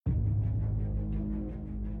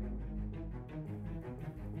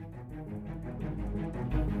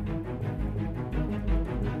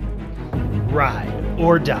ride,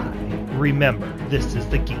 or die. Remember, this is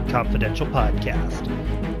the Geek Confidential Podcast.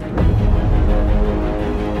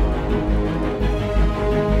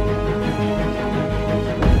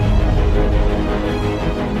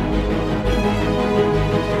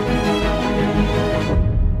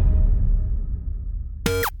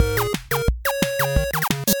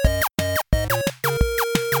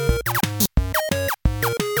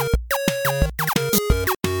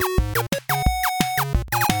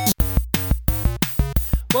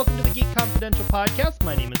 Welcome to the Geek Confidential Podcast.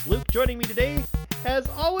 My name is Luke. Joining me today, as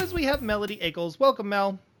always, we have Melody Eccles. Welcome,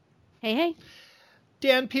 Mel. Hey, hey.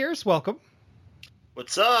 Dan Pierce, welcome.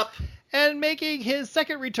 What's up? And making his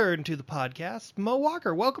second return to the podcast, Mo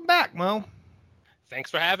Walker. Welcome back, Mo. Thanks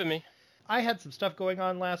for having me. I had some stuff going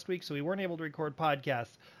on last week, so we weren't able to record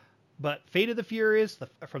podcasts. But Fate of the Furious,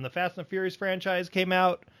 from the Fast and the Furious franchise, came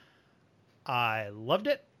out. I loved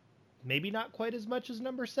it. Maybe not quite as much as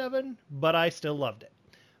number 7, but I still loved it.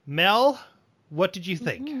 Mel, what did you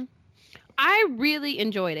think? Mm-hmm. I really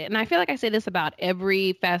enjoyed it. And I feel like I say this about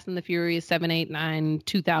every Fast and the Furious 7, 8, 9,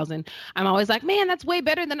 2000. I'm always like, man, that's way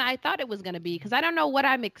better than I thought it was going to be. Because I don't know what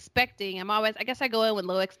I'm expecting. I guess I go in with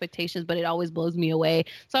low expectations, but it always blows me away.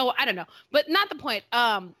 So I don't know. But not the point.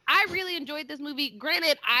 I really enjoyed this movie.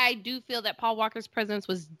 Granted, I do feel that Paul Walker's presence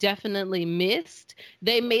was definitely missed.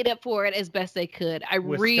 They made up for it as best they could.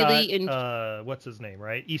 What's his name,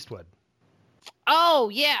 right? Eastwood. Oh,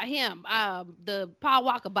 yeah, him. The Paul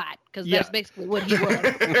Walker bot, because that's basically what he was.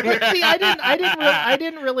 See, I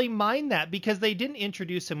didn't really mind that because they didn't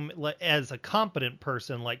introduce him as a competent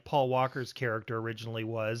person like Paul Walker's character originally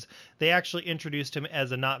was. They actually introduced him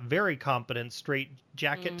as a not very competent straight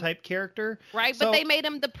jacket type character. Right, but they made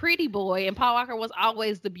him the pretty boy, and Paul Walker was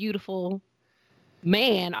always the beautiful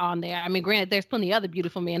man on there. I mean, granted, there's plenty of other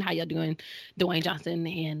beautiful men. How y'all doing? Dwayne Johnson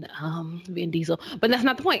and Vin Diesel. But that's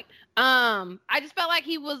not the point. I just felt like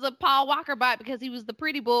he was a Paul Walker bot because he was the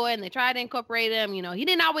pretty boy and they tried to incorporate him. You know, he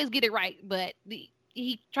didn't always get it right, but they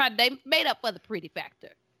made up for the pretty factor.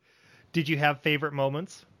 Did you have favorite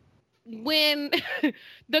moments? When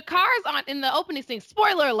the cars in the opening scene,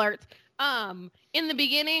 spoiler alert, in the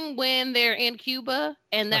beginning when they're in Cuba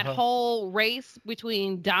and that whole race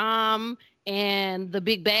between Dom and the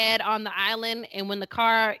big bad on the island, and when the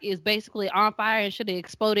car is basically on fire and should have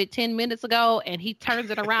exploded 10 minutes ago, and he turns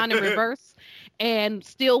it around in reverse and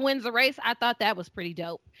still wins the race, I thought that was pretty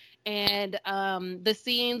dope. And the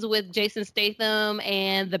scenes with Jason Statham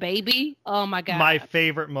and the baby, oh my god, my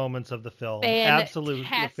favorite moments of the film. Fantastic. Absolute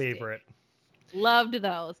favorite. Loved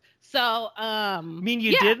those. So I mean,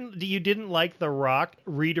 you didn't like The Rock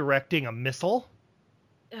redirecting a missile?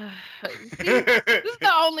 See, this is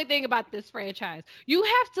the only thing about this franchise. You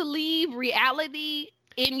have to leave reality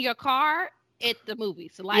in your car at the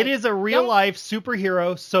movies. So, like, it is a real-life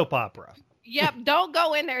superhero soap opera. Yep, don't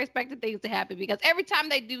go in there expecting things to happen, because every time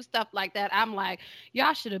they do stuff like that, I'm like,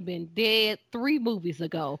 y'all should have been dead 3 movies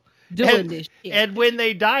ago doing this shit. And when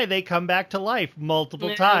they die, they come back to life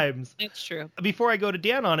multiple times. It's true. Before I go to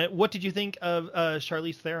Dan on it, what did you think of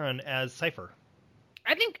Charlize Theron as Cypher?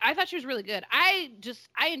 I thought she was really good. I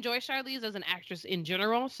enjoy Charlize as an actress in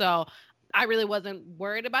general, so I really wasn't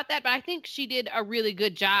worried about that. But I think she did a really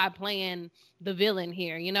good job playing the villain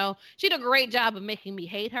here. You know, she did a great job of making me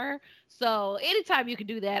hate her. So anytime you can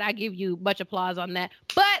do that, I give you much applause on that.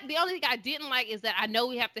 But the only thing I didn't like is that I know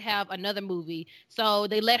we have to have another movie, so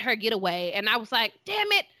they let her get away, and I was like,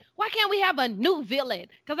 damn it. Why can't we have a new villain?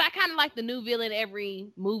 Because I kind of like the new villain every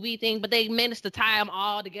movie thing, but they managed to tie them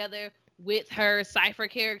all together with her Cypher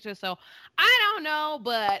character. So I don't know,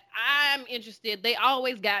 but I'm interested. They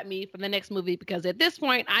always got me for the next movie, because at this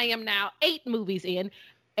point I am now 8 movies in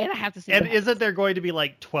and I have to see. And isn't there going to be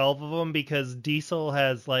like 12 of them, because Diesel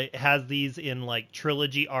has these in like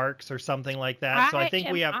trilogy arcs or something like that. So I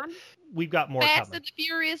think we've got more Fast coming. and the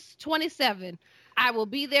Furious 27. I will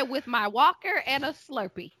be there with my walker and a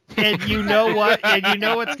Slurpee. And you know what? And you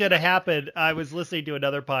know what's going to happen? I was listening to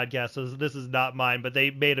another podcast, so this is not mine, but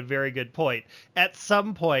they made a very good point. At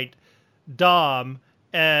some point, Dom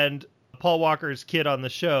and Paul Walker's kid on the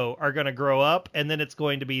show are going to grow up, and then it's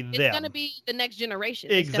going to be them. It's going to be the next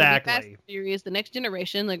generation. Exactly. It's going to be Fast and Furious, the next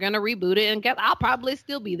generation. They're going to reboot it, and I'll probably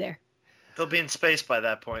still be there. They'll be in space by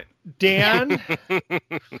that point. Dan,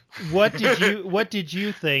 what did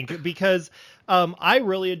you think? Because I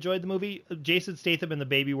really enjoyed the movie. Jason Statham and the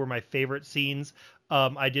baby were my favorite scenes.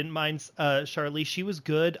 I didn't mind Charlize. She was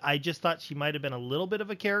good. I just thought she might have been a little bit of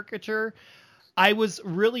a caricature. I was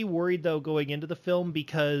really worried, though, going into the film,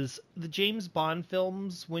 because the James Bond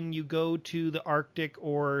films, when you go to the Arctic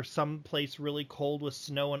or someplace really cold with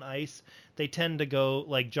snow and ice, they tend to go,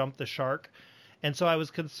 like, jump the shark. And so I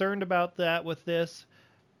was concerned about that with this.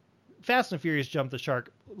 Fast and Furious jumped the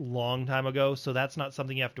shark a long time ago, so that's not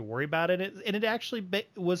something you have to worry about. And it actually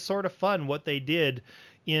was sort of fun what they did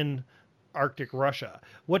in Arctic Russia.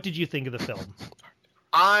 What did you think of the film?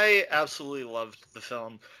 I absolutely loved the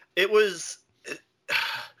film. It was...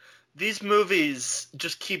 These movies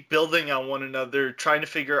just keep building on one another, trying to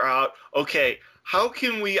figure out, okay, how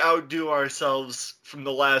can we outdo ourselves from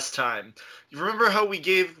the last time? You remember how we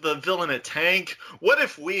gave the villain a tank? What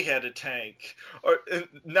if we had a tank? Or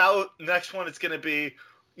now, next one, it's going to be,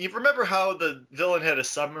 you remember how the villain had a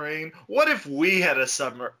submarine? What if we had a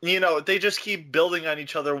submarine? You know, they just keep building on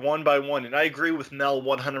each other one by one, and I agree with Mel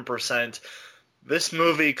 100%. This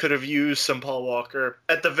movie could have used some Paul Walker.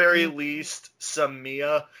 At the very least, some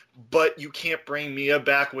Mia. But you can't bring Mia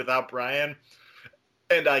back without Brian.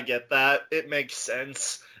 And I get that. It makes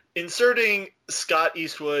sense. Inserting Scott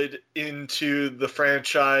Eastwood into the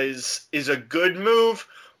franchise is a good move.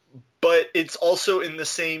 But it's also in the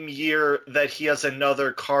same year that he has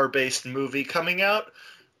another car-based movie coming out.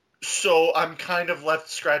 So I'm kind of left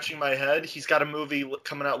scratching my head. He's got a movie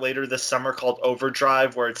coming out later this summer called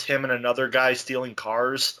Overdrive, where it's him and another guy stealing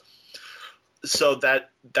cars. So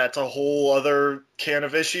that's a whole other can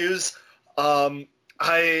of issues. I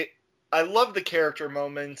love the character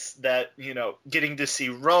moments that, you know, getting to see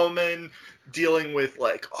Roman dealing with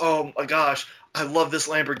like, oh my gosh, I love this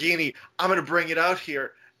Lamborghini. I'm gonna bring it out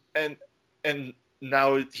here, and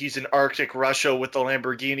now he's in Arctic Russia with the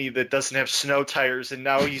Lamborghini that doesn't have snow tires, and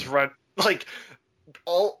now he's like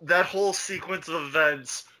all that whole sequence of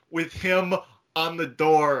events with him on the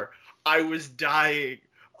door. I was dying.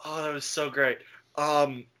 Oh, that was so great.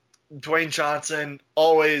 Dwayne Johnson,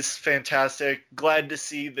 always fantastic. Glad to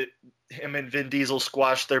see that him and Vin Diesel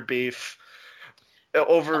squashed their beef.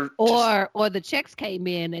 Or the checks came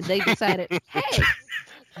in and they decided, hey,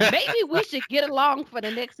 maybe we should get along for the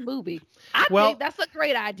next movie. I think that's a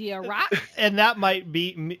great idea, Rock. And that might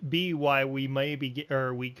be why we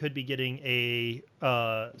we could be getting a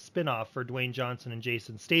spinoff for Dwayne Johnson and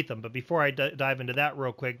Jason Statham. But before I dive into that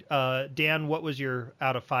real quick, Dan, what was your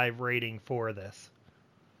out of 5 rating for this?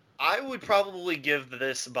 I would probably give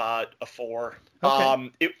this about a 4.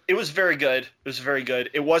 Okay. It was very good. It was very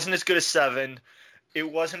good. It wasn't as good as 7. It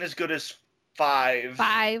wasn't as good as 5.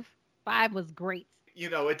 5 was great. You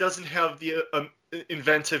know, it doesn't have the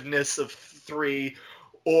inventiveness of 3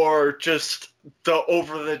 or just the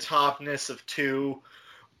over-the-topness of 2,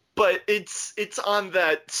 but it's on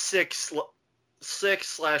that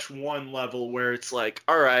 6/1 level where it's like,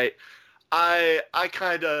 all right, I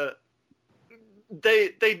kind of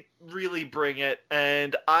they really bring it,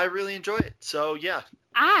 and I really enjoy it. So yeah,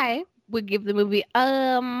 I would give the movie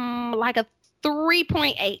like a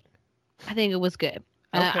 3.8. I think it was good.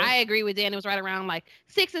 Okay. I agree with Dan. It was right around like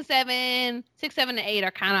 6 and 7. 6, 7, and 8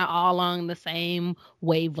 are kind of all along the same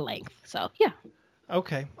wavelength. So yeah.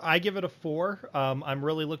 Okay, I give it a 4. I'm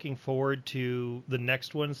really looking forward to the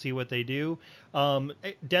next one, see what they do.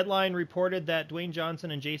 Deadline reported that Dwayne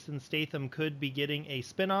Johnson and Jason Statham could be getting a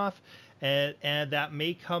spinoff, and that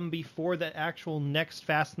may come before the actual next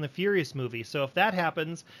Fast and the Furious movie. So if that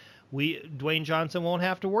happens, Dwayne Johnson won't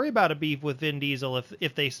have to worry about a beef with Vin Diesel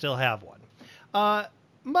if they still have one.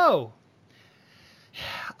 Mo,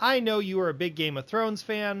 I know you are a big Game of Thrones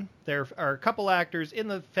fan. There are a couple actors in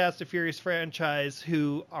the Fast and Furious franchise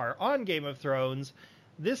who are on Game of Thrones.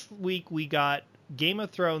 This week we got Game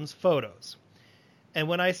of Thrones photos. And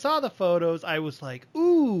when I saw the photos, I was like,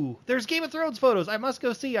 ooh, there's Game of Thrones photos. I must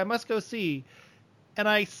go see. And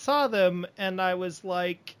I saw them and I was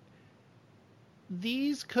like,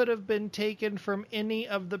 these could have been taken from any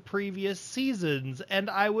of the previous seasons, and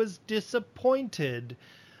I was disappointed.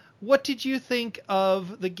 What did you think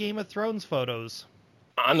of the Game of Thrones photos?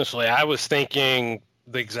 Honestly, I was thinking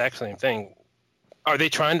the exact same thing. Are they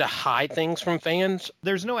trying to hide things from fans?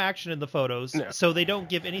 There's no action in the photos, No. so they don't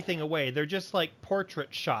give anything away. They're just like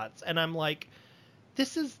portrait shots, and I'm like,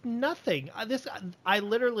 this is nothing. I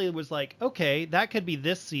literally was like, okay, that could be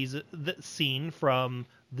this scene from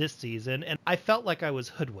this season, and I felt like I was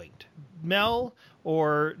hoodwinked. Mel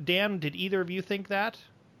or Dan, did either of you think that?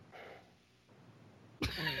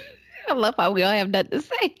 I love how we all have nothing to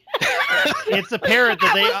say. It's apparent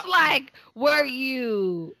that I was like, were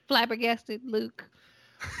you flabbergasted, Luke?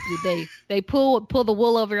 Did they pull the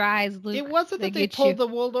wool over your eyes, Luke? It wasn't that they pulled the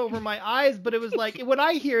wool over my eyes, but it was like when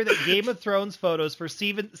I hear that Game of Thrones photos for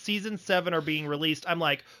season 7 are being released, I'm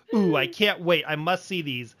like, ooh, I can't wait. I must see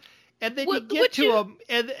these. And then you get to them,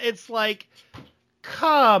 and it's like,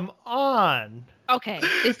 come on. Okay,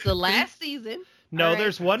 it's the last season. No, All right.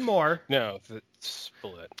 there's one more. No, it's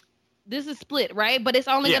split. this is split, right? But it's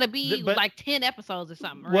only gonna be but- like 10 episodes or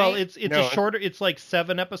something, right? Well, it's No. a shorter. It's like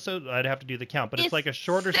 7 episodes. I'd have to do the count, but it's like a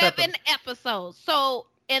shorter 7 episodes. So,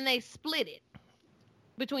 and they split it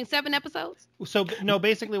between 7 episodes. So no,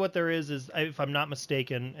 basically what there is, if I'm not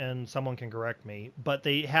mistaken, and someone can correct me, but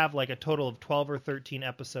they have like a total of 12 or 13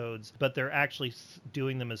 episodes, but they're actually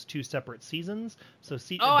doing them as 2 separate seasons. So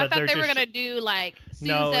I thought they were gonna do like season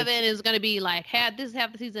No, 7 is gonna be like this is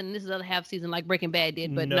half the season, and this is the other half season, like Breaking Bad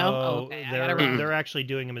did. But no, okay, I gotta remember. they're actually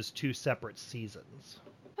doing them as 2 separate seasons.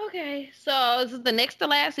 Okay, so this is the next to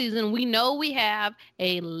last season. We know we have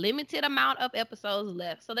a limited amount of episodes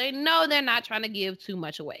left. So they know they're not trying to give too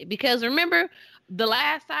much away. Because remember, the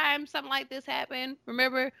last time something like this happened,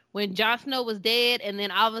 remember when Jon Snow was dead and then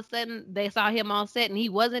all of a sudden they saw him on set and he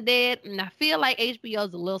wasn't dead? And I feel like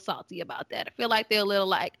HBO's a little salty about that. I feel like they're a little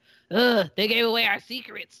like, they gave away our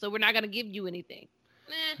secrets, so we're not going to give you anything.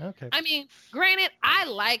 Okay. I mean, granted, I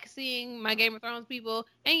like seeing my Game of Thrones people.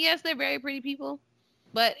 And yes, they're very pretty people.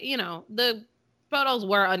 But, you know, the photos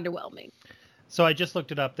were underwhelming. So I just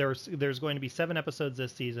looked it up. There's going to be 7 episodes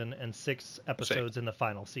this season and 6 episodes in the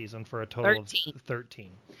final season for a total 13. of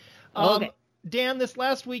 13. Okay. Dan, this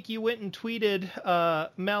last week you went and tweeted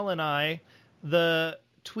Mel and I the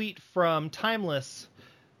tweet from Timeless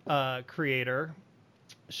creator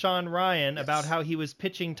Sean Ryan about how he was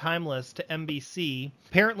pitching Timeless to NBC.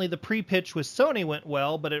 Apparently the pre-pitch with Sony went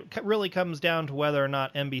well, but it really comes down to whether or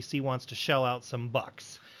not NBC wants to shell out some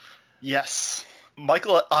bucks. Yes.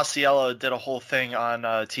 Michael Osceola did a whole thing on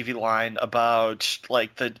TV Line about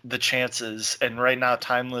like the chances, and right now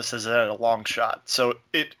Timeless is at a long shot. So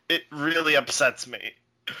it really upsets me.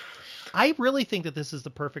 I really think that this is the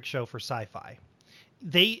perfect show for sci-fi.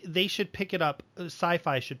 They should pick it up.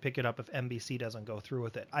 Sci-fi should pick it up if NBC doesn't go through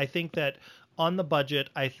with it. I think that on the budget,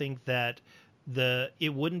 I think that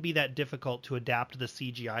it wouldn't be that difficult to adapt the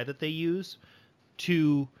CGI that they use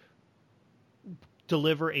to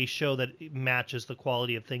deliver a show that matches the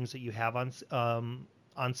quality of things that you have on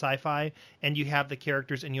sci-fi, and you have the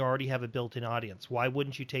characters and you already have a built-in audience. Why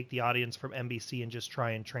wouldn't you take the audience from NBC and just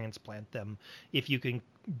try and transplant them if you can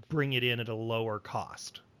bring it in at a lower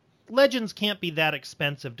cost? Legends can't be that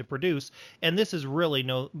expensive to produce, and this is really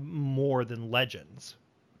no more than Legends.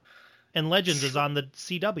 And Legends is on the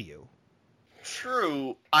CW.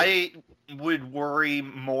 True. I would worry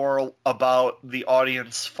more about the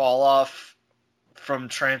audience fall off from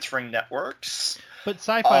transferring networks. But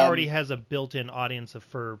Sci-Fi already has a built-in audience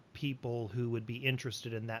for people who would be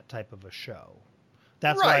interested in that type of a show.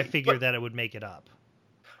 That's why I figured that it would make it up.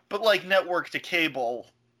 But like network to cable,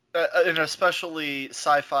 and especially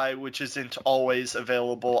Sci-Fi, which isn't always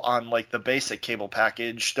available on like the basic cable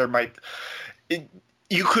package,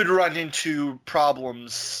 you could run into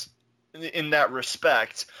problems in that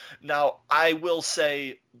respect. Now, I will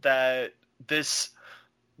say that this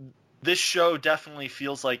show definitely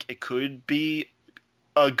feels like it could be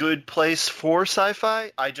a good place for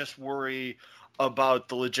Sci-Fi. I just worry about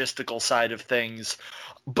the logistical side of things.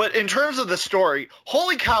 But in terms of the story,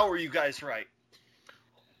 holy cow, were you guys right?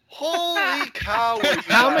 Holy cow!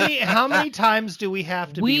 How many times do we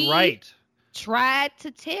have to be right? Tried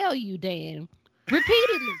to tell you, Dan,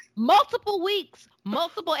 repeatedly, multiple weeks,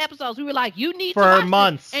 multiple episodes. We were like, you need for to watch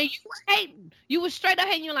months, this. And you were hating. You were straight up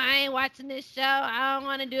hating. You're like, I ain't watching this show. I don't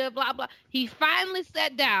want to do it. Blah blah. He finally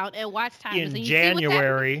sat down and watched Timeless. In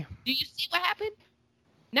January. Do you see what happened?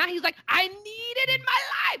 Now he's like, I need it in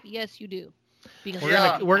my life. Yes, you do. Because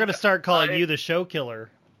we're gonna start calling you the show killer.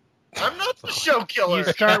 I'm not the show killer. You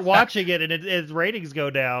start watching it and its ratings go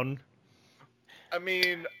down. I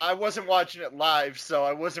mean, I wasn't watching it live, so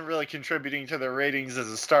I wasn't really contributing to the ratings as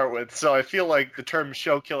a start with, so I feel like the term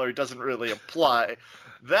show killer doesn't really apply.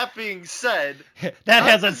 That being said... that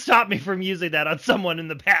hasn't stopped me from using that on someone in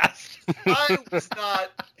the past. I was not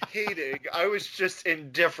hating. I was just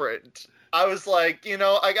indifferent. I was like,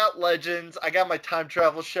 I got Legends, I got my time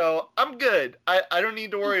travel show, I'm good. I don't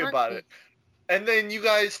need to worry about it. And then you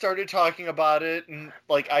guys started talking about it, and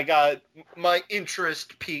I got my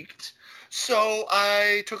interest peaked. So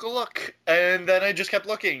I took a look, and then I just kept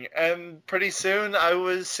looking, and pretty soon I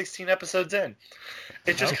was 16 episodes in.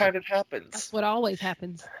 It just kind of happens. That's what always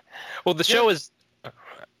happens. Well, the show is. I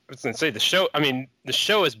was going to say the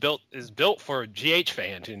show is built for GH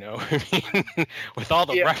fans. I mean, with all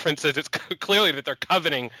the references, it's clearly that they're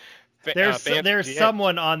coveting. There's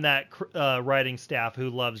someone on that writing staff who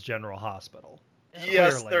loves General Hospital.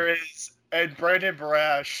 Yes, Clearly. there is. And Brandon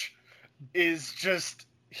Barash is just...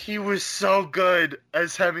 He was so good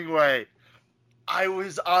as Hemingway. I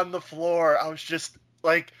was on the floor. I was just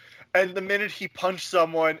like... And the minute he punched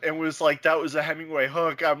someone and was like, that was a Hemingway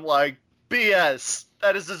hook, I'm like, BS.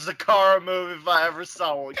 That is a Zakara movie if I ever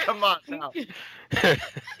saw one. Come on now.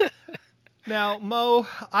 Now, Mo,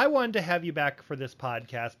 I wanted to have you back for this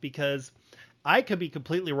podcast because I could be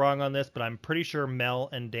completely wrong on this, but I'm pretty sure Mel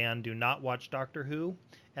and Dan do not watch Doctor Who,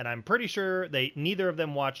 and I'm pretty sure neither of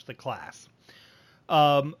them watch The Class.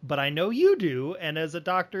 But I know you do, and as a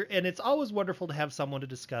doctor, and it's always wonderful to have someone to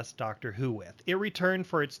discuss Doctor Who with. It returned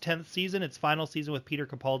for its 10th season, its final season with Peter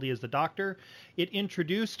Capaldi as the Doctor. It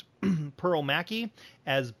introduced Pearl Mackie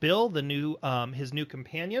as Bill, his new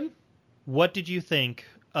companion. What did you think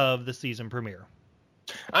of the season premiere?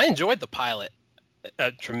 I enjoyed the pilot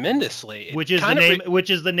tremendously. Which is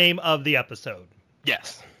the name of the episode.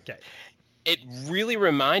 Yes. Okay. It really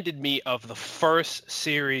reminded me of the first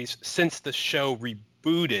series since the show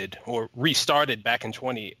rebooted or restarted back in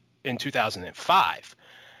 2005.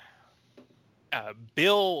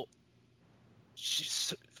 Bill,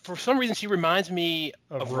 for some reason, she reminds me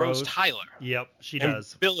of Rose Tyler. Yep, she and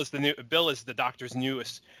does. Bill is the Doctor's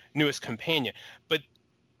newest companion. But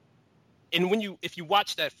if you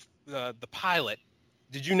watch that the pilot,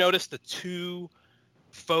 did you notice the two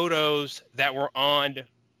photos that were on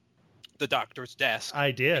the Doctor's desk?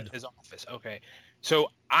 I did. In his office. Okay.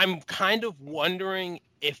 So I'm kind of wondering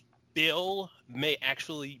if Bill may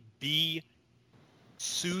actually be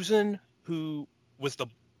Susan, who was the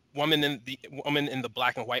woman in the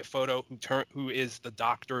black and white photo who is the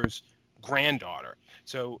Doctor's granddaughter.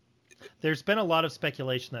 So there's been a lot of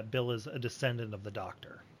speculation that Bill is a descendant of the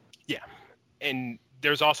Doctor. Yeah. And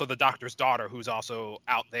there's also the Doctor's daughter who's also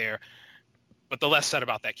out there. But the less said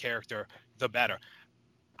about that character, the better.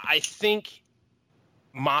 I think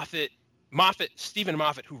Stephen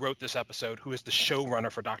Moffat, who wrote this episode, who is the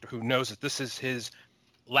showrunner for Doctor Who, knows that this is his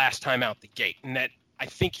last time out the gate, and that I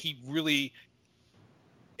think he really,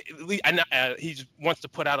 he wants to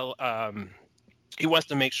put out he wants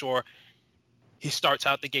to make sure he starts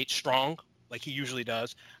out the gate strong, like he usually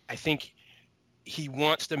does. I think he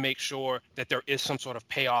wants to make sure that there is some sort of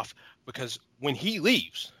payoff, because when he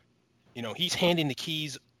leaves, he's handing the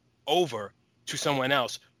keys over to someone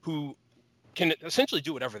else who can essentially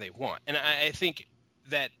do whatever they want. And I think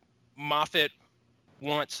that Moffat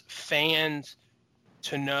wants fans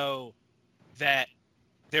to know that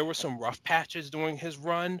there were some rough patches during his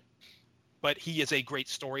run, but he is a great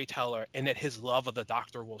storyteller, and that his love of the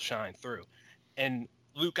Doctor will shine through. And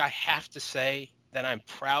Luke, I have to say that I'm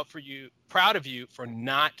proud of you for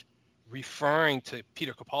not referring to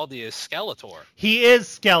Peter Capaldi as Skeletor. He is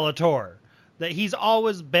Skeletor. That he's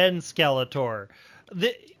always been Skeletor.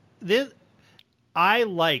 I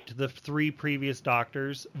liked the three previous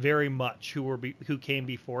Doctors very much who came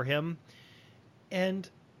before him, and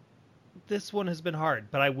this one has been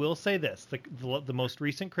hard. But I will say this: the most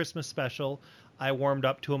recent Christmas special, I warmed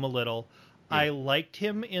up to him a little. Yeah. I liked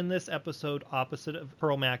him in this episode opposite of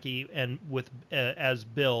Pearl Mackie and as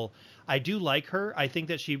Bill. I do like her. I think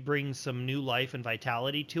that she brings some new life and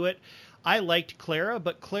vitality to it. I liked Clara,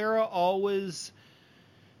 but Clara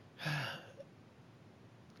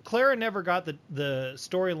never got the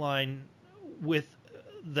storyline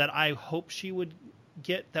that I hope she would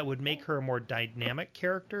get that would make her a more dynamic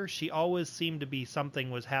character. She always seemed to be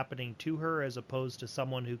something was happening to her as opposed to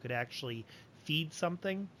someone who could actually feed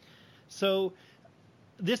something. So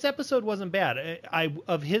this episode wasn't bad.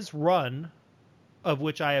 Of his run, of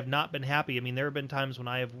which I have not been happy. I mean, there have been times when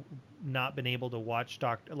I have not been able to watch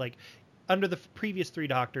under the previous three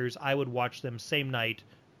Doctors, I would watch them same night,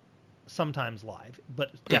 sometimes live,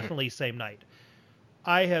 but definitely same night.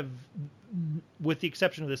 I have, with the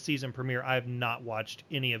exception of the season premiere, I have not watched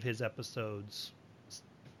any of his episodes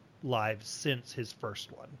live since his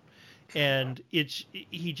first one. And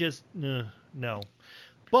no.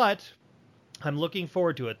 But I'm looking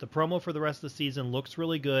forward to it. The promo for the rest of the season looks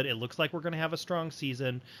really good. It looks like we're going to have a strong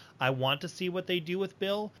season. I want to see what they do with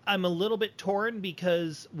Bill. I'm a little bit torn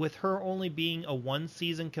because with her only being a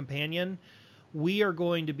one-season companion, we are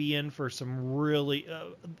going to be in for some really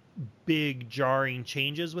big, jarring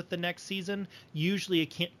changes with the next season. Usually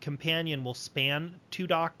a companion will span two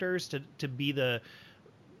Doctors to be the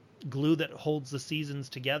glue that holds the seasons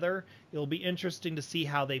together. It'll be interesting to see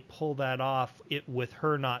how they pull that off with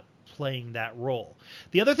her not playing that role.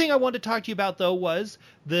 The other thing I wanted to talk to you about, though, was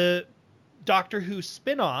the Doctor Who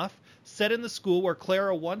spin-off set in the school where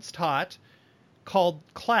Clara once taught, called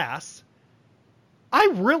Class. I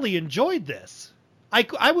really enjoyed this.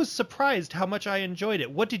 I was surprised how much I enjoyed it.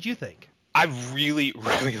 What did you think? I really,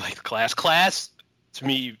 really liked Class. Class, to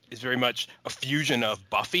me, is very much a fusion of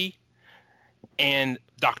Buffy and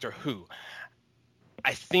Doctor Who.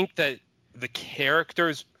 I think that the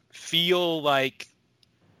characters feel like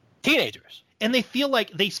teenagers. and they feel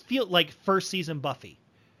like first season Buffy.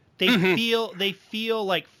 They feel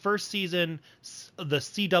like first season the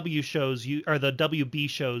CW shows or the WB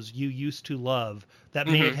shows you used to love that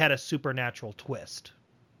may have had a supernatural twist.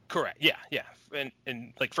 Correct. Yeah.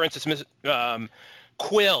 And like for instance,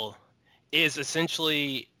 Quill is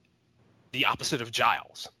essentially the opposite of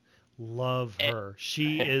Giles. Love her.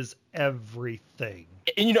 She is everything.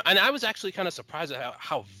 And and I was actually kind of surprised at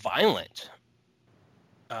how violent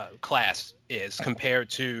Class is compared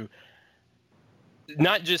to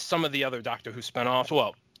not just some of the other Doctor Who spinoffs.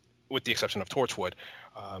 Well, with the exception of Torchwood,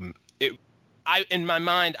 in my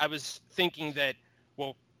mind I was thinking that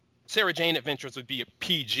Sarah Jane Adventures would be a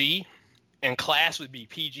PG, and Class would be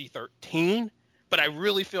PG-13. But I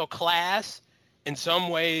really feel Class, in some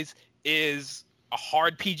ways, is a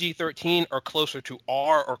hard PG-13 or closer to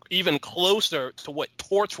R, or even closer to what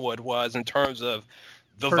Torchwood was in terms of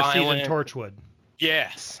the First violent. season Torchwood.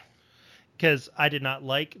 Yes. Because I did not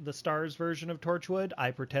like the Starz version of Torchwood. I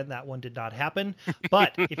pretend that one did not happen.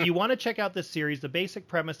 But if you want to check out this series, the basic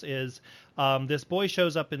premise is this boy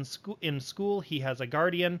shows up in school. He has a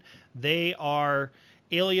guardian. They are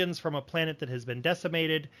aliens from a planet that has been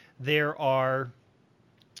decimated.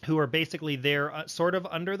 Who are basically there sort of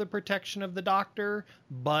under the protection of the Doctor,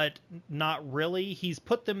 but not really. He's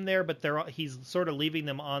put them there, but he's sort of leaving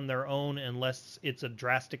them on their own unless it's a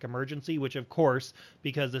drastic emergency, which of course,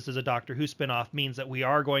 because this is a Doctor Who spinoff, means that we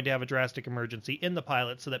are going to have a drastic emergency in the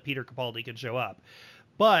pilot so that Peter Capaldi can show up.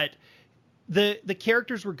 But the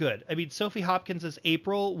characters were good. I mean, Sophie Hopkins'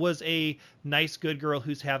 April was a nice, good girl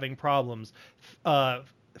who's having problems.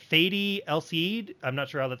 Fady El Said, I'm not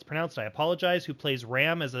sure how that's pronounced, I apologize, who plays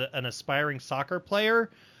Ram as an aspiring soccer player,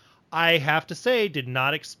 I have to say, did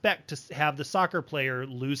not expect to have the soccer player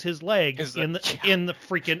lose his leg in the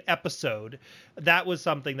freaking episode. That was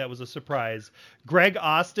something that was a surprise. Greg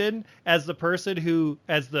Austin as the person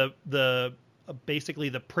as the basically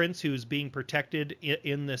the prince who's being protected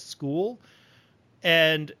in this school.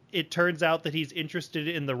 And it turns out that he's interested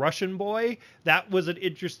in the Russian boy. That was an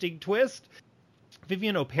interesting twist.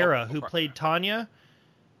 Vivian O'Para, who played Tanya,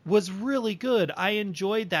 was really good. I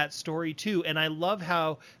enjoyed that story too, and I love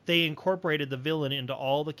how they incorporated the villain into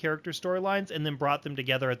all the character storylines and then brought them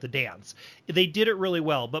together at the dance. They did it really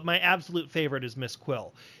well, but my absolute favorite is Miss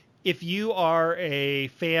Quill. If you are a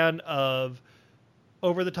fan of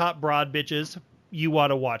over-the-top broad bitches, you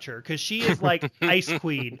want to watch her, because she is like Ice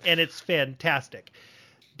Queen, and it's fantastic.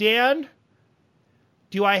 Dan,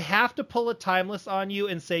 do I have to pull a Timeless on you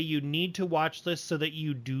and say you need to watch this so that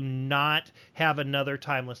you do not have another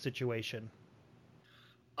Timeless situation?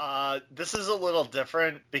 This is a little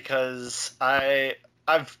different because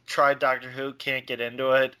I've tried Doctor Who, can't get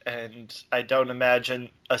into it, and I don't imagine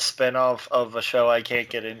a spinoff of a show I can't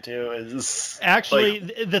get into is... Actually,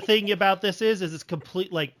 the thing about this is it's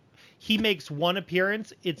complete, like, he makes one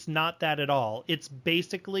appearance. It's not that at all. It's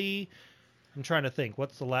basically... I'm trying to think.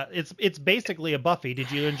 What's the last? It's basically a Buffy.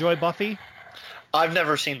 Did you enjoy Buffy? I've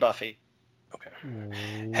never seen Buffy.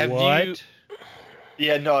 Okay. Have you?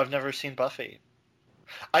 Yeah, no, I've never seen Buffy.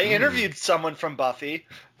 I interviewed someone from Buffy.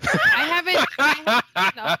 I haven't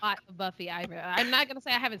seen a lot of Buffy either. I'm not gonna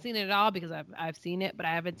say I haven't seen it at all because I've seen it, but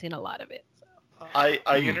I haven't seen a lot of it. So. I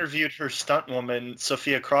interviewed her stunt woman,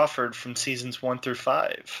 Sophia Crawford, from seasons 1 through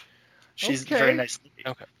 5. She's very nice.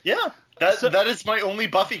 Okay. Yeah. That is my only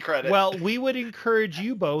Buffy credit. Well, we would encourage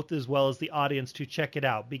you both as well as the audience to check it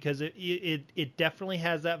out because it definitely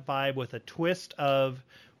has that vibe with a twist of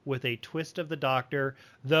the Doctor.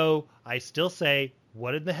 Though I still say,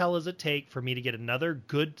 what in the hell does it take for me to get another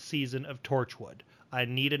good season of Torchwood? I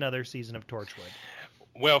need another season of Torchwood.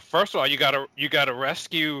 Well, first of all, you gotta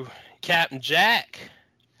rescue Captain Jack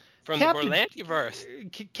from the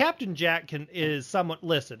Berlantiverse. Captain Jack is somewhat...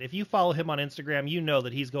 Listen, if you follow him on Instagram, you know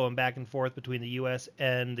that he's going back and forth between the US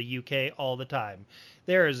and the UK all the time.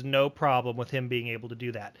 There is no problem with him being able to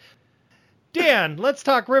do that. Dan, let's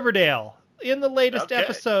talk Riverdale. In the latest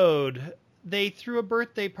episode, they threw a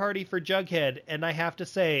birthday party for Jughead, and I have to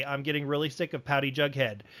say, I'm getting really sick of Pouty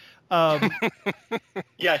Jughead.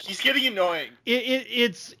 Yeah, he's getting annoying.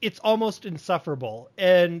 It's almost insufferable,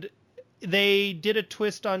 and... They did a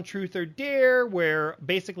twist on Truth or Dare where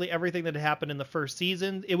basically everything that had happened in the first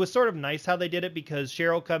season, it was sort of nice how they did it because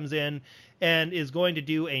Cheryl comes in and is going to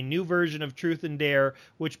do a new version of Truth and Dare,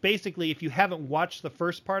 which basically if you haven't watched the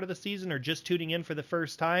first part of the season or just tuning in for the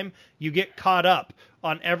first time, you get caught up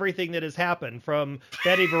on everything that has happened from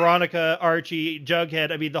Betty, Veronica, Archie,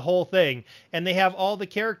 Jughead, I mean the whole thing. And they have all the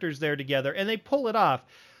characters there together and they pull it off.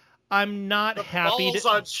 I'm not happy balls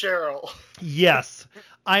on Cheryl. Yes.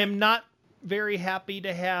 I am not very happy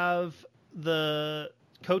to have the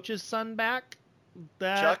coach's son back.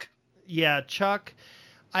 Chuck? Yeah, Chuck.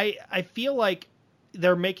 I feel like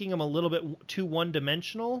they're making him a little bit too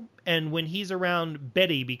one-dimensional, and when he's around,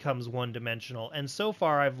 Betty becomes one-dimensional. And so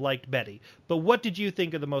far, I've liked Betty. But what did you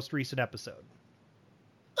think of the most recent episode?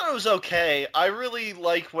 It was okay. I really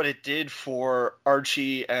like what it did for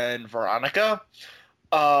Archie and Veronica.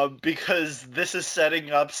 Because this is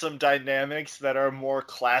setting up some dynamics that are more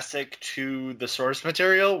classic to the source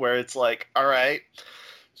material, where it's like, all right,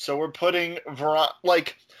 so we're putting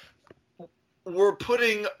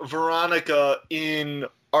Veronica in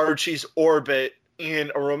Archie's orbit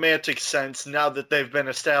in a romantic sense now that they've been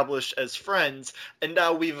established as friends, and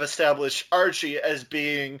now we've established Archie as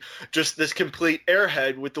being just this complete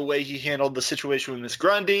airhead with the way he handled the situation with Miss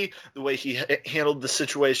Grundy, the way he handled the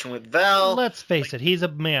situation with Val. Let's face it, he's a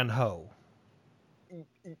man-ho.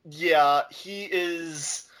 Yeah, he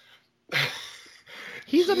is.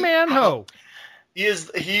 He's a man-ho. He is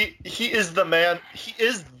the man. He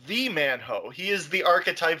is the man-ho. He is the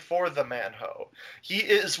archetype for the man-ho. He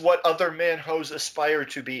is what other man-hos aspire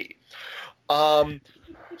to be.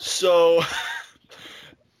 So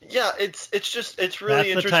yeah, it's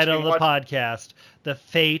really interesting. That's the title of the podcast: The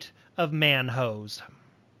Fate of Man-hos.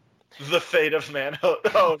 The Fate of Man-ho.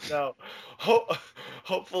 Oh no.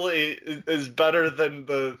 Hopefully is better than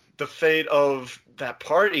the fate of that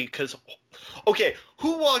party, because okay,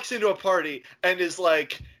 who walks into a party and is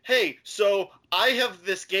like, hey, so I have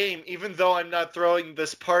this game even though I'm not throwing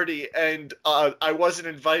this party, and I wasn't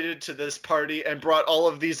invited to this party and brought all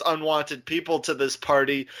of these unwanted people to this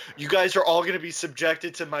party. You guys are all going to be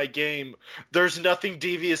subjected to my game. There's nothing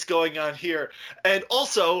devious going on here. And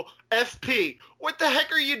also, FP, what the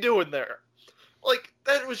heck are you doing there? Like,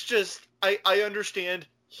 that was just, I understand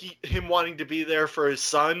him wanting to be there for his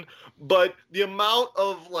son, but the amount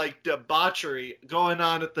of like debauchery going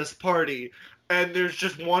on at this party, and there's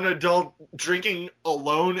just one adult drinking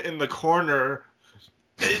alone in the corner,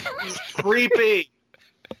 it's creepy.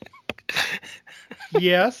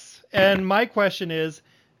 Yes, and my question is,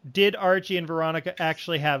 did Archie and Veronica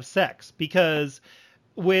actually have sex? Because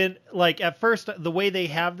when, like, at first, the way they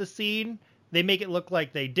have the scene, they make it look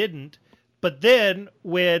like they didn't. But then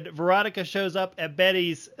when Veronica shows up at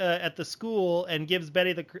Betty's at the school and gives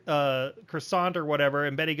Betty the croissant or whatever,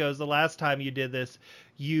 and Betty goes, the last time you did this,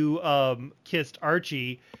 you kissed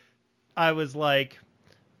Archie, I was like,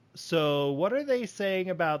 so what are they saying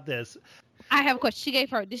about this? I have a question.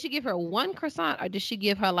 Did she give her one croissant, or did she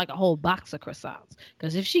give her like a whole box of croissants?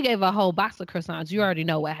 Because if she gave her a whole box of croissants, you already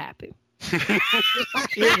know what happened.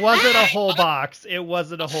 It wasn't a whole box. It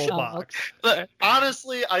wasn't a whole box. Look,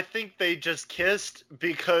 honestly, I think they just kissed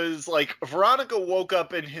because, like, Veronica woke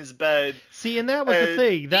up in his bed. See, and that was the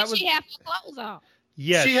thing. She had her clothes on.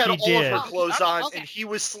 Yes, she had all did. of her clothes on, Okay. and he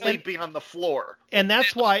was sleeping on the floor. And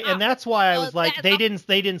that's why I was like, they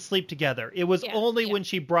didn't sleep together. It was only when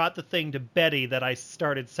she brought the thing to Betty that I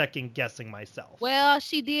started second guessing myself. Well,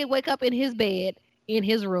 she did wake up in his bed in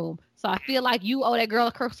his room, so I feel like you owe that girl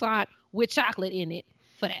a croissant with chocolate in it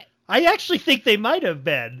for that. I actually think they might have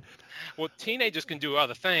been. Well, teenagers can do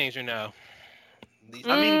other things, you know.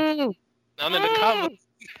 I mean, I'm in the cover.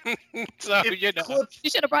 So, you know. You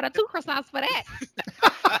should have brought her 2 croissants for that.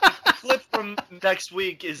 The clip from next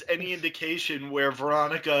week is any indication where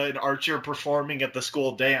Veronica and Archie are performing at the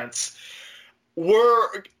school dance.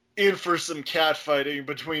 We're in for some catfighting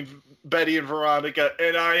between Betty and Veronica,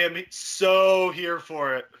 and I am so here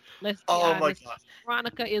for it. Let's be Oh my honest. god.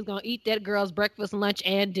 Veronica is going to eat that girl's breakfast, lunch,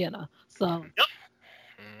 and dinner. So,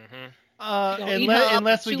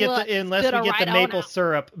 Unless we get the maple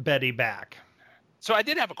syrup Betty back. So I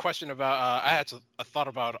did have a question about. I had a thought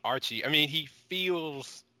about Archie. I mean, he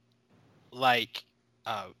feels like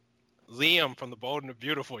Liam from The Bold and the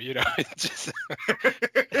Beautiful. You know, it's just.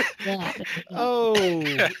 Oh.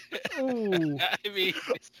 I mean,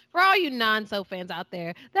 for all you non-so fans out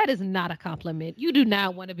there, that is not a compliment. You do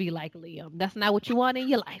not want to be like Liam. That's not what you want in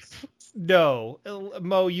your life. No,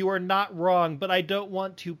 Mo, you are not wrong, but I don't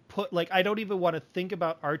want to I don't even want to think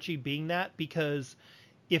about Archie being that, because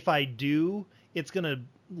if I do, it's going to,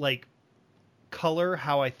 like, color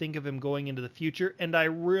how I think of him going into the future, and I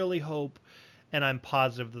really hope, and I'm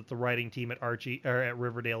positive that the writing team at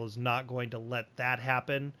Riverdale is not going to let that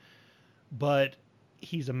happen, but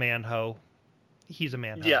he's a man-ho. He's a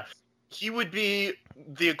man-ho. Yeah. He would be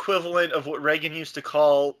the equivalent of what Reagan used to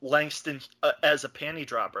call Langston as a panty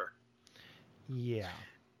dropper. Yeah.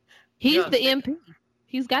 He's the MP.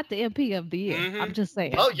 He's got the MP of the year. Mm-hmm. I'm just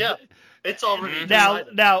saying. Oh, yeah. It's already Now,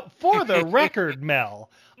 decided. now, for the record,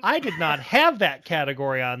 Mel, I did not have that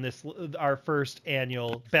category on this our first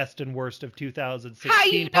annual Best and Worst of 2016 How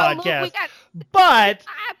you know, podcast, Luke, we got but 5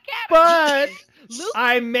 categories. but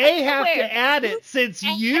I may have swear, to add it Luke since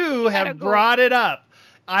adds you have categories brought it up.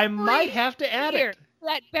 I might have to add Year, it.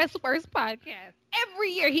 that Best Worst podcast.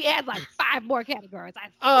 Every year he adds like 5 more categories. I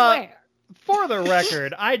Uh, swear. For the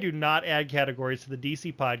record, I do not add categories to the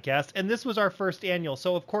DC podcast, and this was our first annual,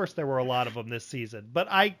 so of course there were a lot of them this season, but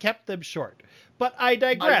I kept them short. But I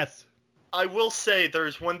digress. I will say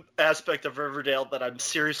there's one aspect of Riverdale that I'm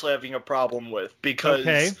seriously having a problem with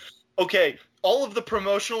because, okay, all of the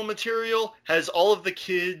promotional material has all of the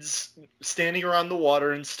kids standing around the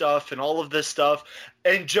water and stuff and all of this stuff,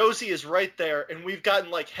 and Josie is right there, and we've gotten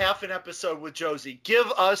like half an episode with Josie. Give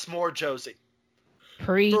us more Josie.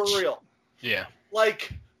 Preach. For real. Yeah.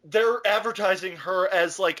 Like, they're advertising her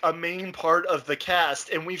as like a main part of the cast,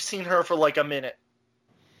 and we've seen her for like a minute.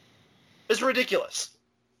 It's ridiculous.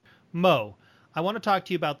 Mo, I want to talk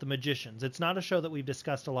to you about The Magicians. It's not a show that we've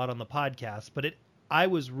discussed a lot on the podcast, but I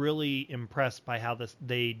was really impressed by how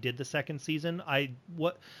they did the second season. I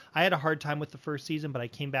had a hard time with the first season, but I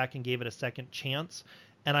came back and gave it a second chance,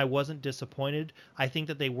 and I wasn't disappointed. I think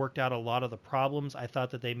that they worked out a lot of the problems. I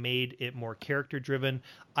thought that they made it more character driven.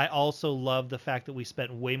 I also love the fact that we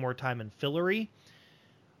spent way more time in Fillory.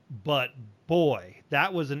 But boy,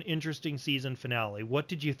 that was an interesting season finale. What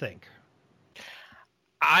did you think?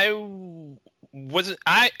 It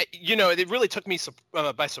really took me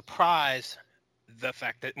by surprise, the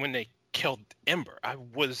fact that when they killed Ember, I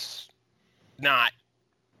was not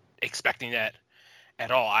expecting that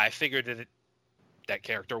at all. I figured that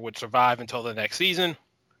character would survive until the next season.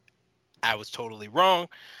 I was totally wrong.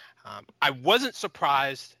 I wasn't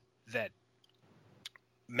surprised that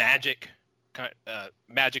Magic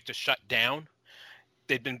to shut down.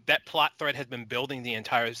 That plot thread has been building the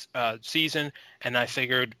entire season, and I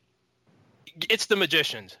figured it's the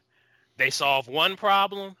Magicians. They solve one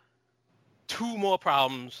problem, 2 more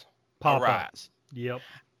problems arise. Yep.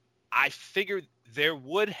 I figured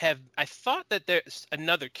I thought that there's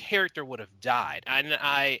another character would have died, and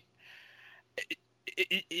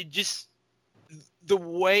it just, the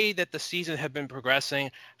way that the season had been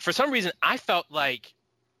progressing, for some reason I felt like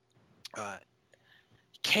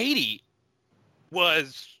Katie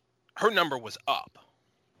her number was up.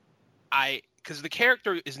 Because the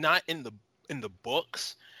character is not in the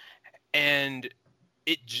books, and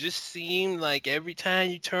it just seemed like every time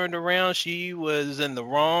you turned around, she was in the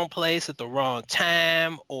wrong place at the wrong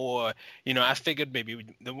time, or, I figured maybe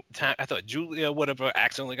I thought Julia would have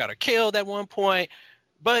accidentally got her killed at one point,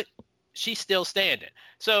 but she's still standing.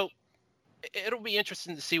 So it'll be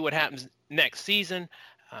interesting to see what happens next season.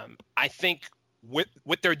 I think what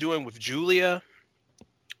they're doing with Julia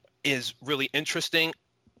is really interesting.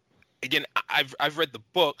 Again, I've read the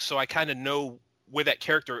book, so I kind of know where that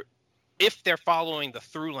character, if they're following the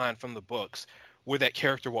through line from the books, where that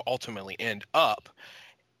character will ultimately end up.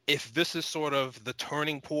 If this is sort of the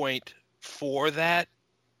turning point for that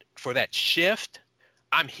shift,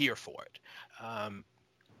 I'm here for it.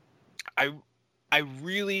 I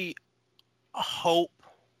really hope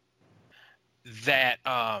that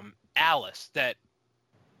Alice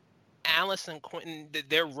and Quentin,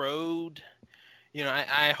 their road,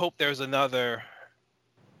 I hope there's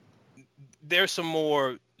some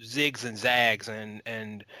more zigs and zags,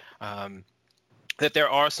 and that there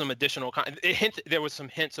are some additional there was some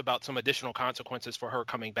hints about some additional consequences for her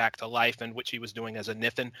coming back to life and what she was doing as a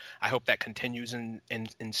Niffin. I hope that continues in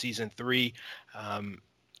season 3. And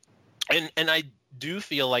I do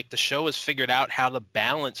feel like the show has figured out how to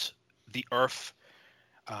balance the Earth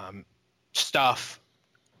stuff,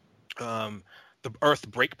 the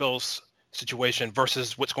Earth break bills situation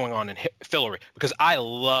versus what's going on in Fillory, because I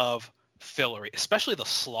love Fillory, especially the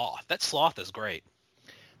sloth. That sloth is great.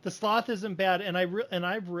 The sloth isn't bad, and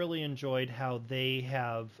I've really enjoyed how they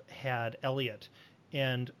have had Elliot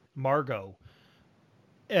and Margot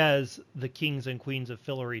as the kings and queens of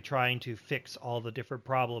Fillory, trying to fix all the different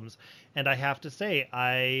problems. And I have to say,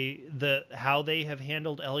 how they have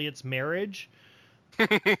handled Elliot's marriage,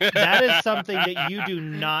 that is something that you do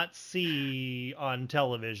not see on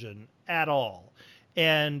television at all.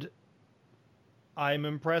 And I'm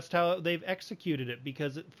impressed how they've executed it,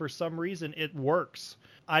 because for some reason it works.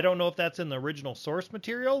 I don't know if that's in the original source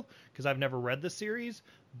material, because I've never read the series,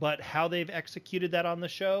 but how they've executed that on the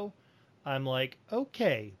show, I'm like,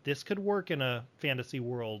 okay, this could work in a fantasy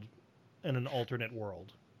world, in an alternate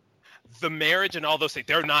world. The marriage and all those things,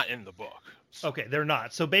 they're not in the book. Okay, they're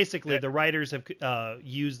not. So basically, the writers have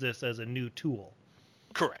used this as a new tool.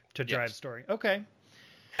 Correct. To drive story. Okay.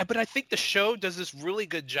 But I think the show does this really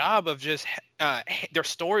good job of just their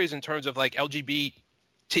stories in terms of like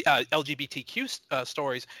LGBTQ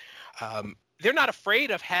stories. They're not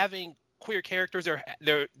afraid of having queer characters.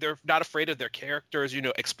 They're not afraid of their characters,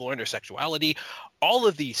 exploring their sexuality. All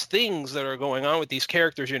of these things that are going on with these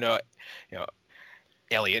characters,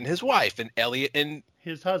 Elliot and his wife, and Elliot and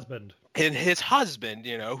his husband,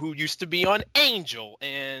 who used to be on Angel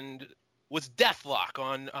and was Deathlock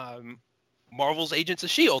on Marvel's Agents of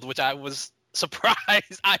S.H.I.E.L.D., which I was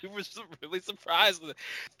surprised. I was really surprised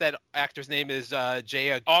that actor's name is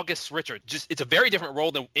J. August Richard. It's a very different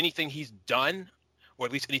role than anything he's done, or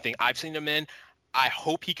at least anything I've seen him in. I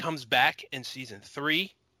hope he comes back in season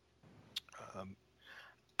 3.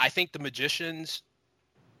 I think the Magicians,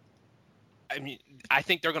 I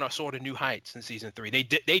think they're going to soar to new heights in season 3.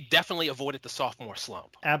 They definitely avoided the sophomore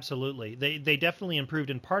slump. Absolutely. They definitely improved.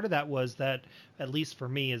 And part of that was that, at least for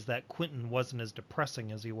me, is that Quentin wasn't as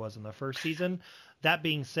depressing as he was in the first season. That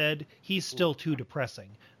being said, he's still too depressing.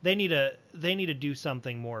 They need to do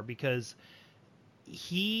something more, because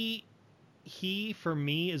he for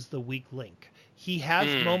me is the weak link. He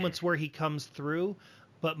has moments where he comes through,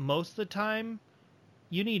 but most of the time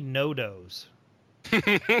you need no-dos to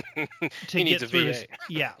get through.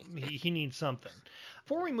 He needs something.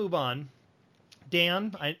 Before we move on,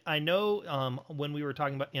 Dan, I know when we were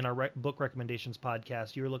talking about in our book recommendations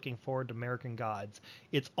podcast, you were looking forward to American Gods.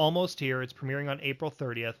 It's almost here. It's premiering on April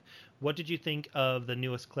 30th. What did you think of the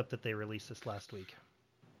newest clip that they released this last week?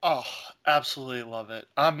 Oh, absolutely love it.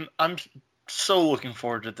 I'm so looking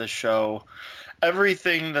forward to this show.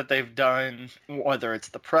 Everything that they've done, whether it's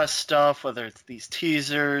the press stuff, whether it's these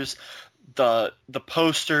teasers, the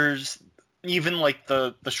posters, even like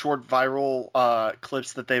the short viral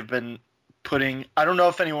clips that they've been putting. I don't know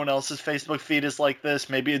if anyone else's Facebook feed is like this.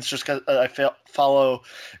 Maybe it's just because I follow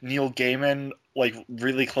Neil Gaiman like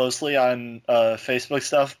really closely on Facebook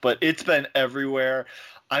stuff, but it's been everywhere.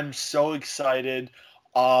 I'm so excited.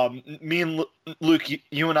 Me and Luke,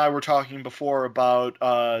 you and I were talking before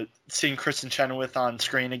about seeing Kristen Chenoweth on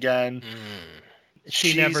screen again.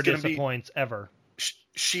 She never disappoints, ever.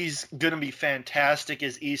 She's gonna be fantastic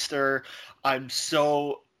as Easter. I'm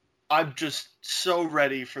just so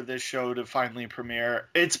ready for this show to finally premiere.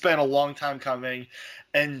 It's been a long time coming,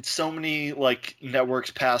 and so many like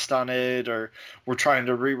networks passed on it, or were trying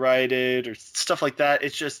to rewrite it, or stuff like that.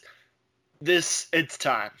 It's just it's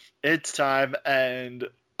time. It's time, and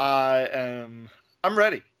I'm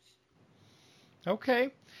ready.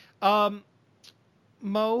 Okay. Mo,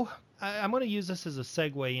 I'm going to use this as a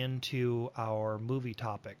segue into our movie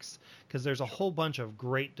topics, because there's a whole bunch of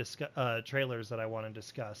great trailers that I want to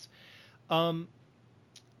discuss.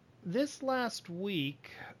 This last week,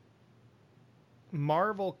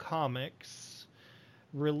 Marvel Comics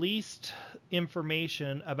released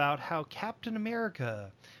information about how Captain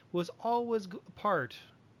America was always part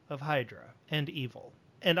of Hydra and evil.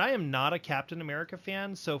 And I am not a Captain America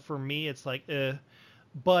fan, so for me it's like,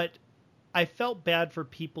 but I felt bad for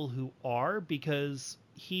people who are, because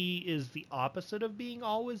he is the opposite of being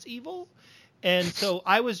always evil. And so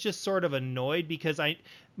I was just sort of annoyed, because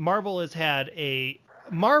Marvel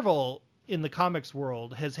in the comics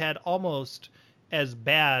world has had almost as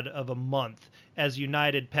bad of a month as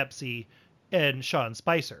United, Pepsi, and Sean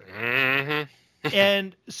Spicer. Mm-hmm.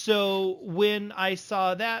 And so when I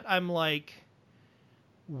saw that, I'm like,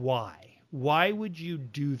 why? Why would you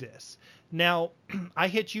do this? Now, I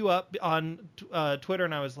hit you up on Twitter,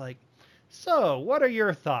 and I was like, so what are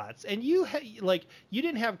your thoughts? And you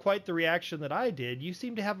didn't have quite the reaction that I did. You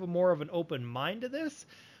seem to have more of an open mind to this.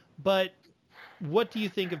 But what do you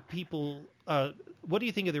think of people? What do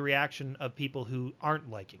you think of the reaction of people who aren't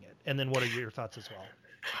liking it? And then what are your thoughts as well?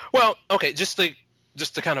 Well, okay, just to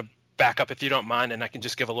kind of back up, if you don't mind, and I can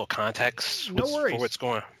just give a little context for what's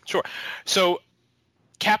going on. Sure. So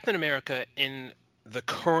Captain America in the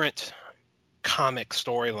current comic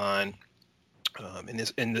storyline,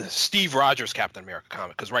 in the Steve Rogers Captain America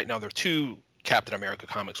comic, because right now there are 2 Captain America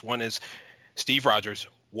comics. One is Steve Rogers,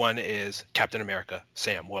 one is Captain America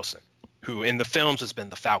Sam Wilson, who in the films has been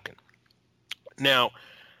the Falcon. Now,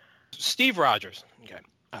 Steve Rogers, okay,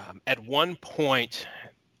 at one point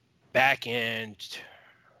back in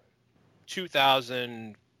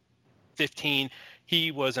 2015,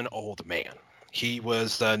 he was an old man. He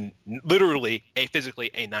was literally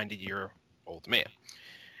physically a 90-year-old man.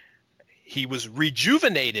 He was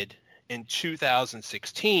rejuvenated in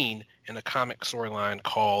 2016 in a comic storyline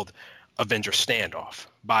called Avenger Standoff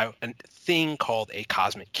by a thing called a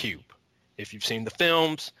Cosmic Cube. If you've seen the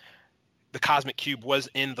films, the Cosmic Cube was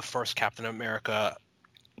in the first Captain America.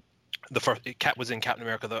 The first was in Captain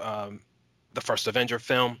America, the first Avenger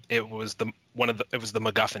film, it was the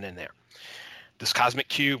MacGuffin in there. This cosmic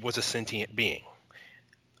cube was a sentient being.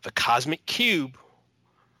 The cosmic cube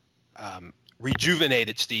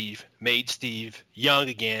rejuvenated Steve, made Steve young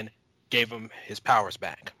again, gave him his powers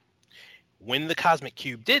back. When the cosmic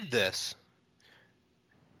cube did this,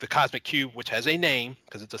 the cosmic cube, which has a name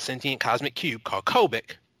because it's a sentient cosmic cube called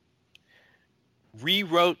Kobik,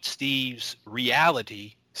 rewrote Steve's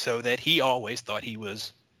reality so that he always thought he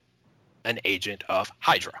was an agent of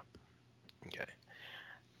Hydra. Okay.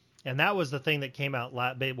 And that was the thing that came out,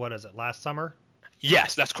 last summer?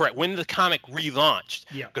 Yes, that's correct. When the comic relaunched.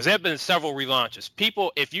 Yeah. Because there have been several relaunches.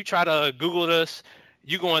 People, if you try to Google this,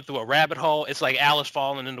 you're going through a rabbit hole. It's like Alice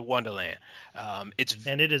falling into Wonderland. And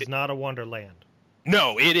it is not a Wonderland.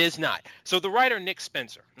 No, it is not. So the writer Nick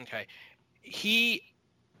Spencer, okay, he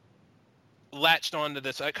latched onto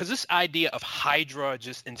this because this idea of Hydra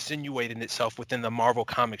just insinuating itself within the Marvel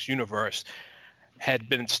Comics universe had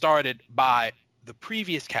been started by the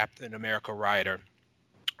previous Captain America writer,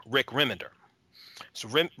 Rick Remender. So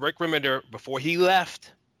Rick Remender, before he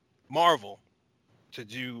left Marvel to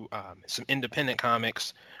do some independent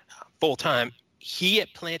comics full time, he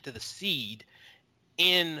had planted the seed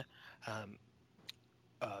in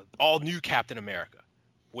all new Captain America,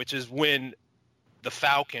 which is when the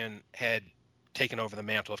Falcon had taken over the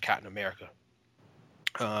mantle of Captain America.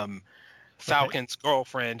 Falcon's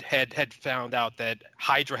girlfriend had found out that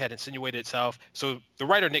Hydra had insinuated itself. So the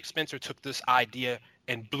writer Nick Spencer took this idea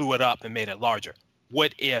and blew it up and made it larger.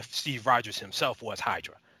 What if Steve Rogers himself was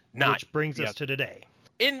Hydra? Which brings us to today.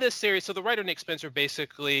 In this series, so the writer Nick Spencer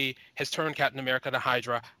basically has turned Captain America to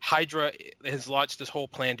Hydra. Hydra has launched this whole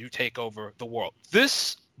plan to take over the world.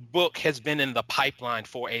 This book has been in the pipeline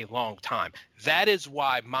for a long time. That is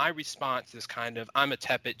why my response is kind of, I'm a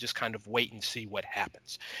tepid, just kind of wait and see what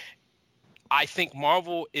happens. I think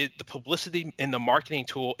Marvel, the publicity and the marketing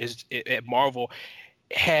tool at Marvel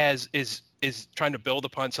is trying to build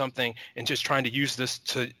upon something and just trying to use this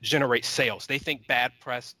to generate sales. They think bad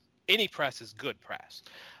press, any press is good press.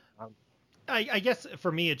 I guess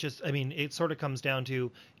for me, it sort of comes down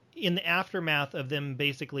to, in the aftermath of them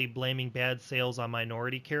basically blaming bad sales on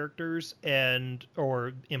minority characters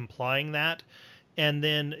or implying that, and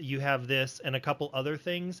then you have this and a couple other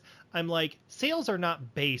things, I'm like, sales are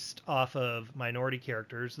not based off of minority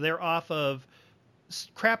characters. They're off of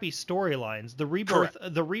crappy storylines. The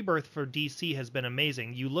rebirth for DC has been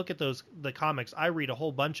amazing. You look at the comics, I read a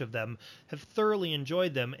whole bunch of them, have thoroughly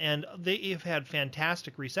enjoyed them, and they have had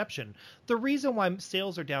fantastic reception. The reason why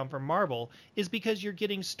sales are down for Marvel is because you're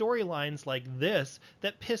getting storylines like this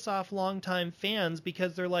that piss off longtime fans,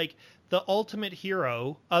 because they're like, the ultimate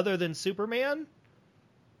hero other than Superman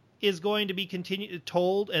is going to be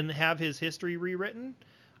told and have his history rewritten.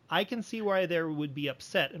 I can see why there would be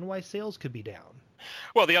upset and why sales could be down.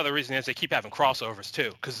 Well, the other reason is they keep having crossovers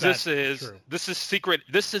too, because this is secret.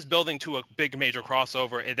 This is building to a big major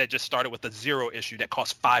crossover that just started with a Zero issue that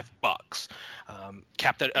cost $5.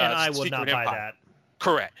 Captain and I will Secret not Empire. buy that.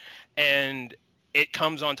 Correct, and it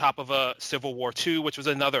comes on top of a Civil War II, which was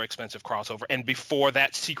another expensive crossover, and before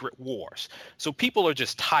that, Secret Wars. So people are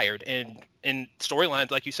just tired, and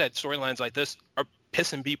storylines, like you said, storylines like this are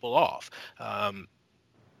pissing people off.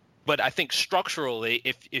 But I think structurally,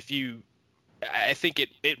 I think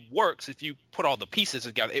it works if you put all the pieces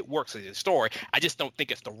together. It works as a story. I just don't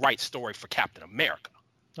think it's the right story for Captain America.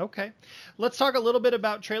 Okay. Let's talk a little bit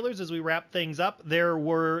about trailers as we wrap things up. There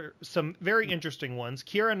were some very interesting ones.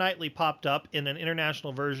 Keira Knightley popped up in an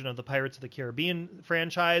international version of the Pirates of the Caribbean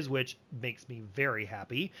franchise, which makes me very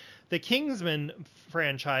happy. The Kingsman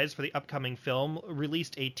franchise for the upcoming film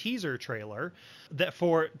released a teaser trailer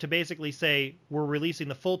to basically say, we're releasing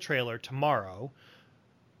the full trailer tomorrow.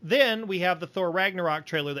 Then we have the Thor Ragnarok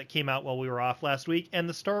trailer that came out while we were off last week, and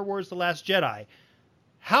the Star Wars The Last Jedi.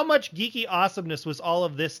 How much geeky awesomeness was all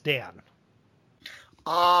of this, Dan?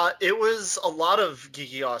 It was a lot of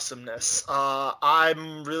geeky awesomeness.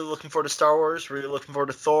 I'm really looking forward to Star Wars, really looking forward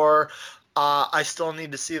to Thor. I still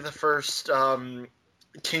need to see the first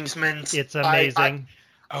Kingsman. It's amazing.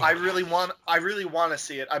 I really want to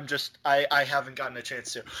see it. I haven't gotten a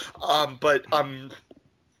chance to. But I'm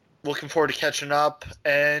looking forward to catching up.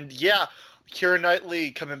 And yeah, Keira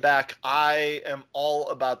Knightley coming back. I am all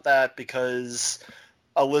about that because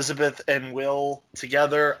Elizabeth and Will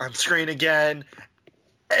together on screen again.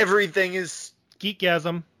 Everything is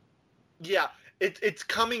geekgasm. Yeah, it's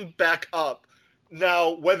coming back up.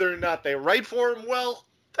 Now, whether or not they write for him well,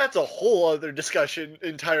 that's a whole other discussion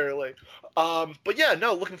entirely. But yeah,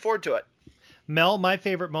 no, looking forward to it. Mel, my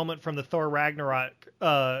favorite moment from the Thor Ragnarok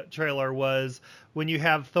trailer was when you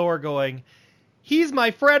have Thor going, he's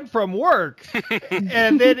my friend from work.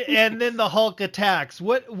 and then the Hulk attacks.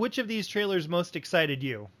 Which of these trailers most excited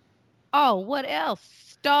you? Oh, what else?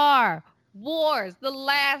 Star Wars, The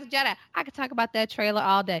Last Jedi. I could talk about that trailer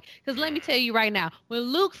all day. Because let me tell you right now, when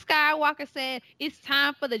Luke Skywalker said it's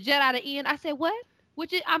time for the Jedi to end, I said, what?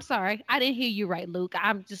 I'm sorry. I didn't hear you right, Luke.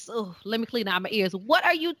 I'm just, let me clean out my ears. What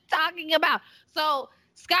are you talking about? So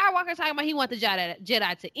Skywalker talking about he wants the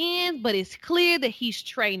Jedi to end, but it's clear that he's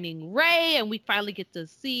training Rey, and we finally get to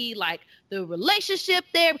see like the relationship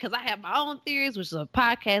there, because I have my own theories, which is a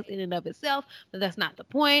podcast in and of itself, but that's not the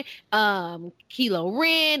point. Kylo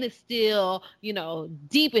Ren is still,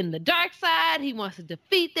 deep in the dark side. He wants to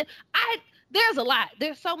defeat them. There's a lot.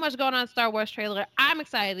 There's so much going on in Star Wars trailer. I'm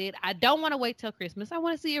excited. I don't want to wait till Christmas. I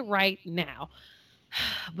want to see it right now.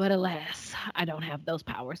 But alas, I don't have those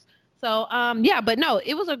powers. So, but no,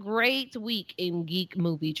 it was a great week in geek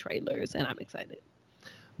movie trailers, and I'm excited.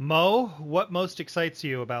 Mo, what most excites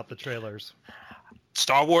you about the trailers?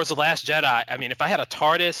 Star Wars: The Last Jedi. I mean, if I had a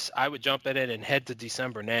TARDIS, I would jump in it and head to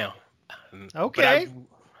December now. Okay.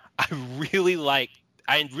 But I really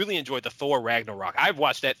enjoyed the Thor Ragnarok. I've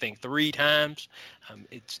watched that thing 3 times.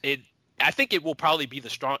 I think it will probably be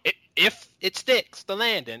if it sticks the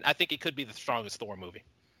landing. I think it could be the strongest Thor movie.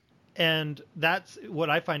 And that's what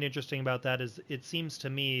I find interesting about that is it seems to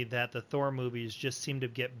me that the Thor movies just seem to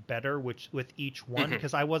get better with each one,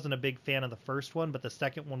 because I wasn't a big fan of the first one, but the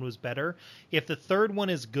second one was better. If the third one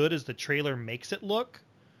is good as the trailer makes it look,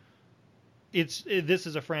 this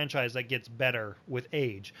is a franchise that gets better with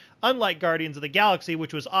age. Unlike Guardians of the Galaxy,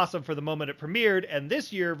 which was awesome for the moment it premiered, and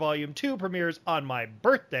this year Volume 2 premieres on my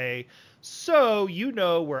birthday, so you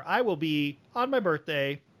know where I will be on my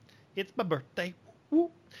birthday. It's my birthday. Woo.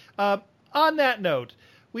 On that note,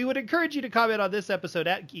 we would encourage you to comment on this episode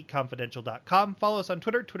at geekconfidential.com. Follow us on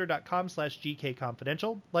Twitter,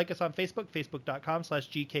 twitter.com/gkconfidential. Like us on Facebook,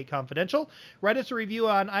 facebook.com/gkconfidential. Write us a review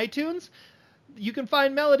on iTunes. You can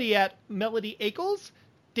find Melody at Melody Ackles.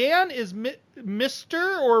 Dan is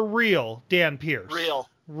Mr. or Real Dan Pierce?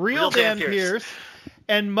 Real Dan Pierce.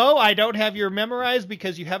 And Mo, I don't have your memorized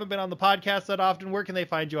because you haven't been on the podcast that often. Where can they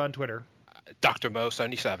find you on Twitter? Dr.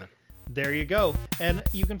 Mo77. There you go. And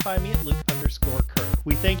you can find me at Luke_Kerr.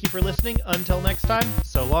 We thank you for listening. Until next time,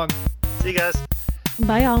 so long. See you guys.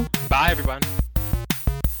 Bye, y'all. Bye, everyone.